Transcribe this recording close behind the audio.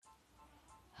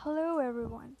Hello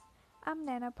everyone, I'm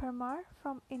Nana Parmar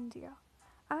from India.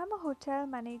 I'm a hotel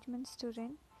management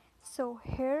student, so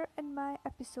here in my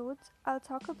episodes, I'll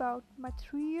talk about my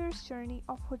 3 years journey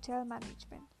of hotel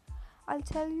management. I'll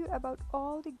tell you about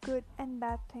all the good and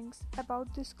bad things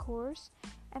about this course,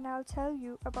 and I'll tell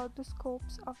you about the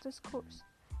scopes of this course.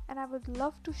 And I would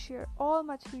love to share all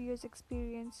my 3 years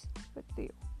experience with you.